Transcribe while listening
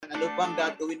bang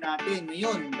gagawin natin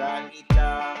ngayon dahil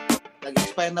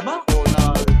nag-expire na ba o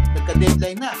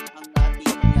nagka-deadline na ang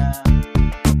ating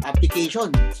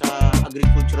application sa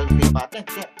agricultural free patent?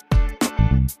 Sir?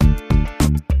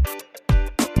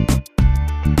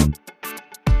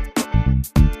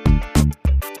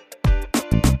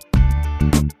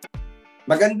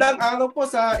 Magandang araw po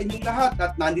sa inyong lahat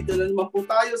at nandito na naman po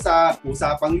tayo sa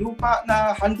Usapang Lupa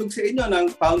na handog sa inyo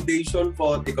ng Foundation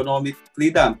for Economic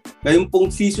Freedom. Ngayon pong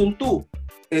Season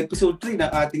 2, Episode 3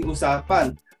 ng ating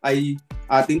usapan ay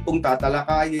ating pong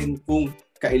tatalakayin kung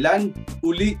kailan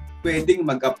uli pwedeng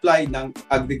mag-apply ng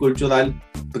agricultural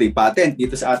free patent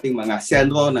dito sa ating mga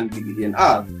senro ng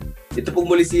DENR. Ito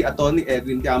pong muli si Atty.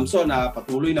 Edwin Tiamso na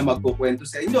patuloy na magkukwento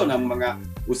sa inyo ng mga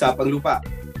Usapang Lupa.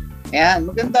 Ayan,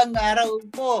 magandang araw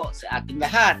po sa ating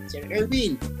lahat, Sir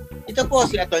Erwin. Ito po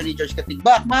si Atty. George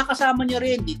Katigbak. Makakasama niyo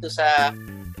rin dito sa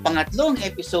pangatlong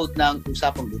episode ng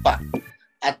Usapang Lupa.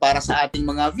 At para sa ating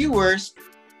mga viewers,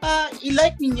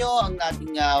 i-like ninyo ang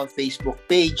ating Facebook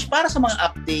page para sa mga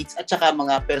updates at saka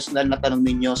mga personal na tanong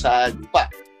ninyo sa lupa.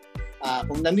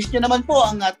 Kung na-miss nyo naman po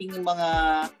ang ating mga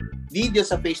video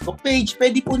sa Facebook page,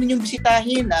 pwede po ninyong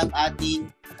bisitahin ang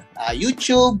ating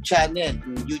YouTube channel,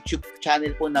 yung YouTube channel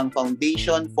po ng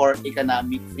Foundation for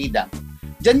Economic Freedom.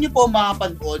 Diyan nyo po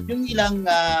makapanood yung ilang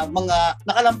mga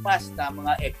nakalampas na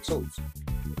mga episodes.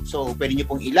 So, pwede nyo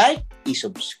pong i-like,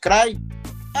 i-subscribe,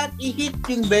 at i-hit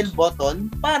yung bell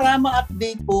button para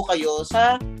ma-update po kayo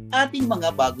sa ating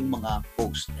mga bagong mga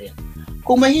post. Ayan.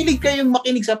 Kung mahilig kayong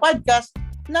makinig sa podcast,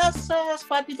 nasa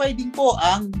Spotify din po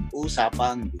ang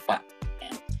Usapang Lupa.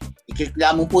 Ayan. I-click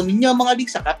lamang po ninyo mga link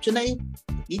sa caption na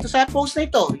dito sa post na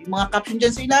ito, yung mga caption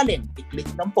dyan sa ilalim,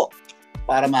 i-click lang po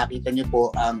para makita nyo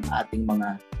po ang ating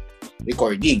mga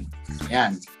recording.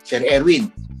 Ayan, Sir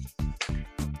Erwin.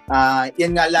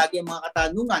 Yan nga lagi ang mga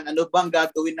katanungan. Ano bang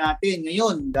gagawin natin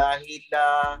ngayon dahil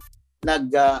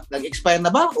nag-expire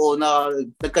na ba o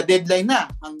nagka-deadline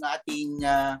na ang ating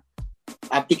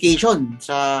application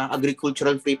sa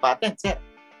agricultural free patent, Sir?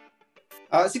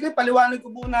 Sige, paliwanag ko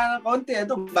muna ng konti.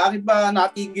 Bakit ba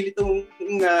natigil itong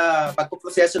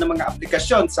pagpuproseso ng mga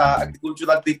aplikasyon sa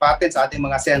agricultural free patent sa ating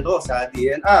mga sentro sa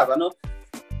DENR?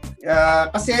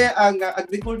 Kasi ang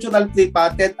agricultural free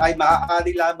patent ay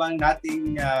maaari lamang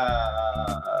nating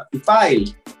i-file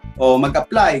o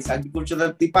mag-apply sa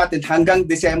agricultural free patent hanggang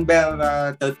December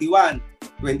 31,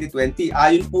 2020.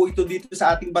 Ayon po ito dito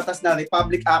sa ating batas na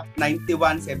Republic Act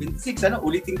 9176.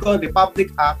 Ulitin ko,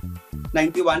 Republic Act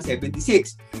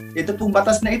 9176. Ito pong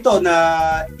batas na ito na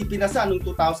ipinasa noong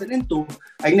 2002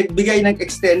 ay nagbigay ng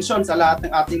extension sa lahat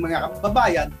ng ating mga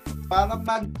kababayan para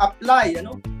mag-apply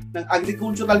ng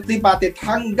agricultural free patent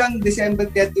hanggang December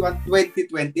 31,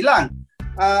 2020 lang.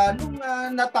 Nung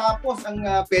natapos ang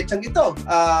petsang ito,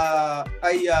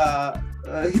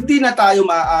 hindi na tayo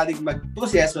maaaring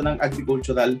magproseso ng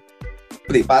agricultural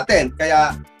free patent.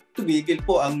 Kaya tumigil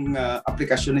po ang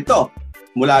aplikasyon nito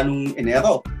mula nung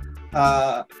Enero.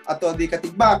 Atty.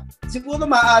 Katigbak, siguro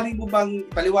maaari mo bang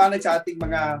ipaliwanag sa ating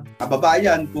mga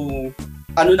kababayan kung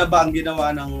ano na ba ang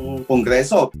ginawa ng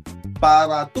Kongreso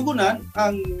para tugunan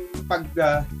ang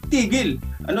pagtigil,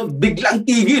 biglang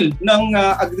tigil ng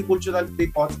agricultural free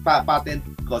patent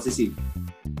processing?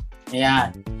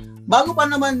 Ayan. Bago pa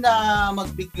naman na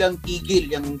magbiglang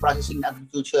tigil yung processing ng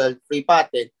agricultural free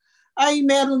patent, ay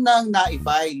meron nang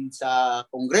na-file sa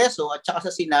Kongreso at saka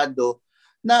sa Senado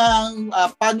ng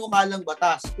panukalang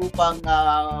batas upang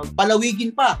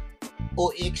palawigin pa o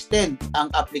i-extend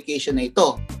ang application na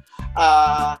ito.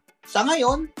 Sa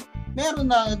ngayon,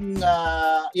 meron ng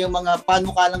yung mga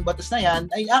panukalang batas na yan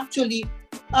ay actually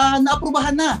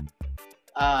naaprubahan na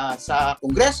sa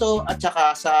Kongreso at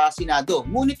saka sa Senado.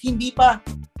 Ngunit hindi pa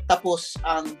tapos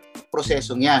ang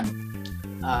prosesong yan.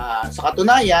 Sa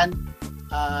katunayan,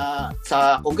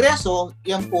 sa Kongreso,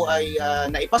 yan po ay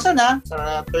naipasa na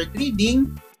sa third reading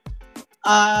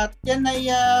at yan ay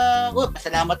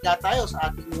pasalamat nga tayo sa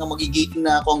ating mga magigiting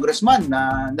na congressman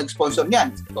na nag-sponsor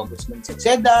niyan. Si Congressman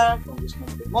Seda,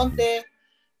 Congressman Belmonte,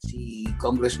 si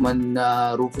Congressman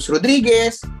Rufus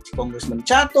Rodriguez, si Congressman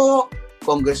Chato,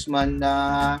 Congressman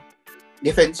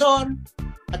Defensor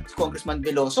at si Congressman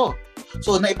Veloso.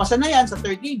 So naipasa na yan sa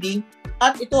third reading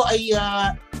at ito ay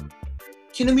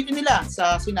sinumite nila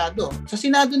sa Senado. Sa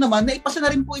Senado naman, naipasa na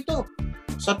rin po ito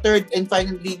sa third and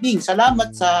final reading.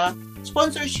 Salamat sa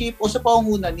sponsorship o sa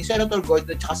pangungunan ni Senator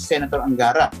Gordon at si Senator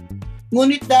Angara.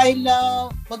 Ngunit dahil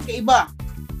magkaiba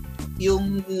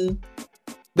yung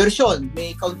version,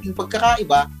 may kaunting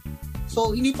pagkakaiba,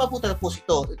 so hindi pa po tapos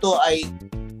ito. Ito ay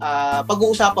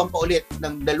pag-uusapan pa ulit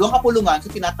ng dalawang kapulungan sa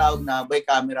tinatawag na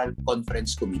Bicameral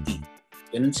Conference Committee.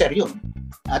 Ganun sir yun.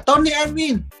 Atty.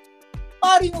 Erwin,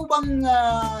 Maaari mo bang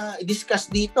i-discuss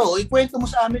dito o ikwento mo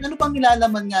sa amin ano bang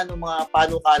nilalaman nga ng mga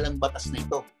panukalang batas na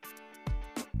ito?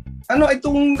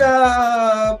 Itong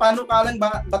panukalang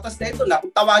batas na ito na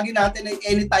kung tawagin natin ay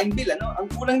anytime bill, ang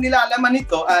unang nilalaman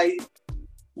nito ay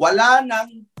wala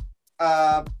ng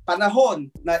panahon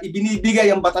na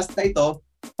ibinibigay ang batas na ito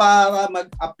para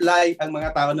mag-apply ang mga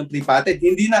tao ng free patent.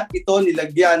 Hindi na ito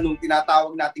nilagyan nung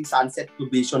tinatawag nating sunset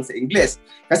provision sa Ingles.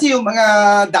 Kasi yung mga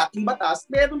dating batas,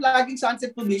 meron laging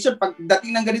sunset provision.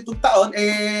 Pagdating ng ganitong taon,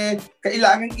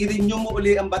 kailangan i-renew mo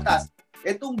uli ang batas.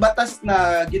 Itong batas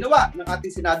na ginawa ng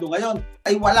ating Senado ngayon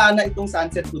ay wala na itong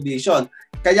sunset provision.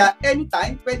 Kaya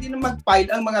anytime, pwede na mag-file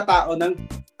ang mga tao ng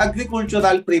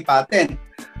agricultural free patent.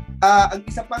 Ang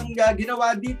isa pang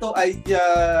ginawa dito ay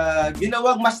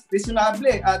ginawang mas reasonable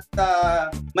at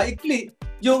maikli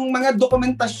yung mga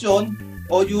dokumentasyon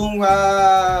o yung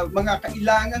mga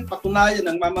kailangan patunayan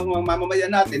ng mamamayan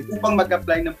natin upang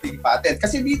mag-apply ng free patent.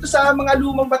 Kasi dito sa mga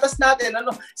lumang batas natin,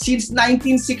 since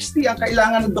 1960 ang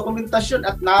kailangan ng dokumentasyon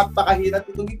at napakahirap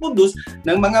itong i-produce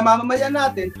ng mga mamamayan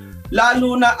natin,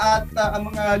 lalo na at ang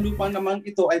mga lupa naman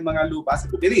ito ay mga lupa sa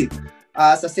kubirin.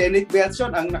 Sa Senate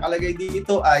version, ang nakalagay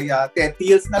dito ay 10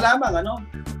 years na lamang,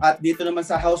 At dito naman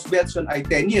sa House version ay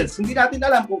 10 years. Hindi natin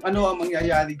alam kung ano ang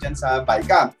mangyayari dyan sa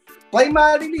BICAM.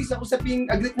 Primarily, sa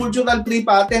usaping agricultural free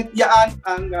patent, yan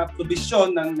ang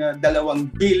provision ng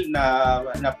dalawang bill na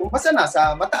pumasa na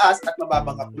sa mataas at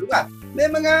mababang kapulungan.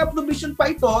 May mga provision pa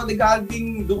ito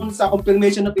regarding doon sa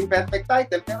confirmation of imperfect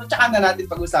title, pero tsaka na natin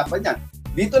pag-usapan yan.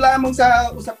 Dito lamang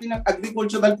sa usapin ng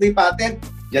agricultural free patent,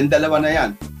 yan dalawa na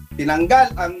yan.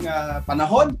 Tinanggal ang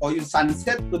panahon o yung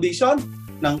sunset provision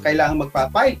ng kailangang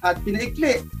magpa-file at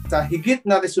pinaikli sa higit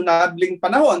na reasonabling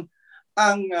panahon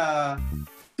ang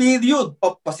period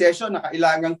of possession na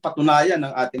kailangang patunayan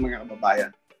ng ating mga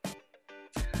kababayan.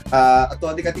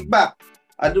 Atty. Katigbak,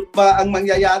 ano ba ang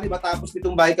mangyayari matapos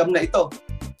nitong BICAM na ito?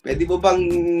 Pwede mo bang,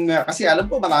 kasi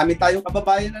alam ko marami tayong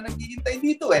kababayan na naghihintay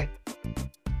dito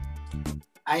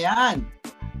Ayan.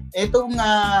 Itong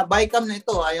BICAM na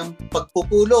ito ay ang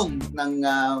pagpupulong ng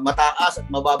mataas at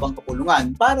mababang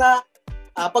kapulungan para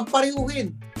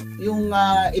pagparehuhin yung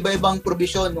iba-ibang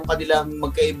provision ng kanilang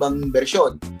magkaibang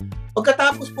bersyon.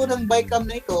 Pagkatapos po ng BICAM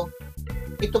na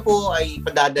ito po ay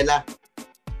padadala,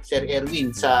 Sir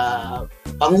Erwin, sa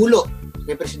Pangulo,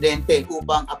 kay Presidente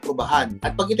upang aprubahan.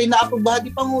 At pag ito'y naaprubahan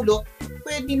ni Pangulo,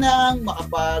 pwede nang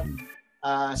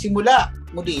simula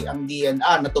muli ang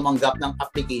DNR na tumanggap ng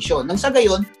application. Nang sa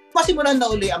gayon, masimulan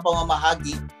na uli ang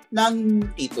pamamahagi ng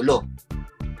titulo.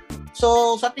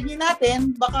 So, sa tingin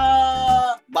natin, baka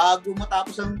bago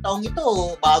matapos ang taong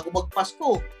ito, bago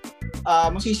magpasko,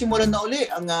 masisimulan na uli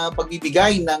ang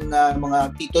pagbibigay ng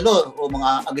mga titulo o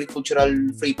mga agricultural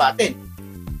free patent.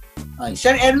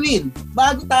 Sir Erwin,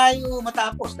 bago tayo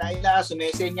matapos, dahil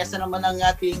sumesenyas na naman ang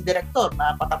ating direktor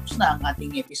na patapos na ang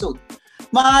ating episode,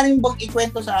 maaari bang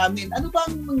ikwento sa amin ano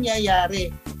bang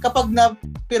mangyayari kapag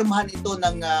napirmahan ito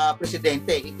ng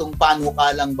presidente, itong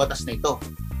panukalang batas na ito?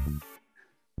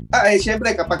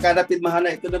 Siyempre, kapag napirmahan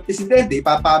na ito ng presidente,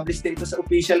 ipapublish na ito sa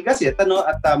official gazette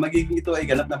at magiging ito ay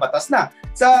ganap na batas na.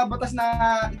 Sa batas na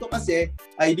ito kasi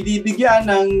ay binibigyan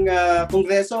ng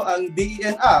Kongreso ang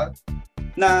DENR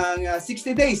ng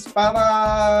 60 days para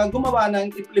gumawa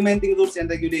ng implementing rules and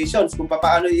regulations kung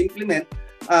paano i-implement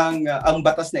ang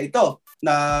batas na ito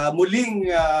na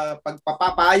muling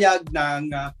pagpapapayag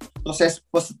ng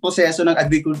proseso ng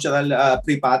agricultural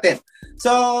free patent. So,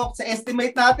 sa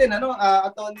estimate natin,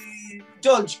 Atty.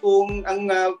 George, kung ang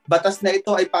batas na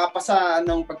ito ay papasa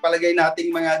ng pagpalagay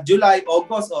nating mga July,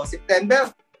 August o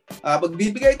September,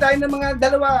 magbibigay tayo ng mga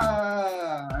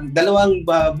dalawang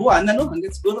buwan,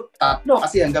 hanggang siguro 3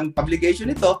 kasi hanggang publication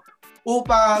nito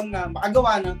upang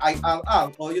makagawa ng IRR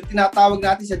o yung tinatawag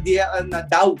natin sa DNR na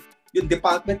DAO, yung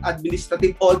Department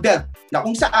Administrative Order, na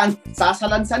kung saan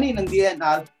sasalansanin ng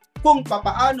DNR kung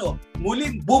papaano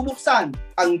muling bubuksan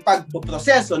ang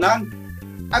pagpoproseso ng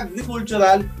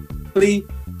agricultural free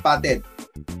patent.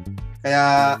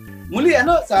 Kaya muli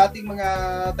sa ating mga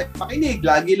tagapakinig,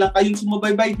 lagi lang kayong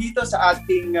sumubaybay dito sa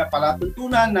ating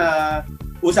palatuntunan na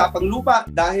Usapang Lupa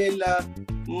dahil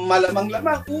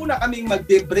malamang-lamang una kaming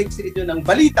mag-break sa inyo ng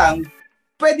balitang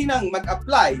pwede nang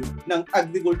mag-apply ng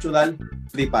agricultural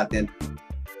free patent.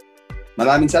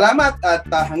 Maraming salamat at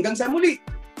hanggang sa muli.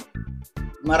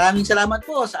 Maraming salamat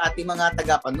po sa ating mga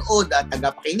tagapanood at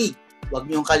tagapakinig. Huwag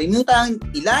niyong kalimutang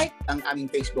i-like ang aming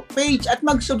Facebook page at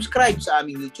mag-subscribe sa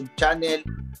aming YouTube channel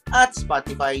at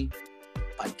Spotify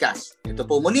podcast. Ito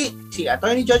po muli si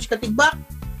Atty. George Katigbak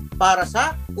para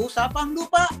sa Usapang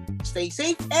Lupa. Stay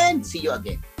safe and see you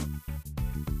again.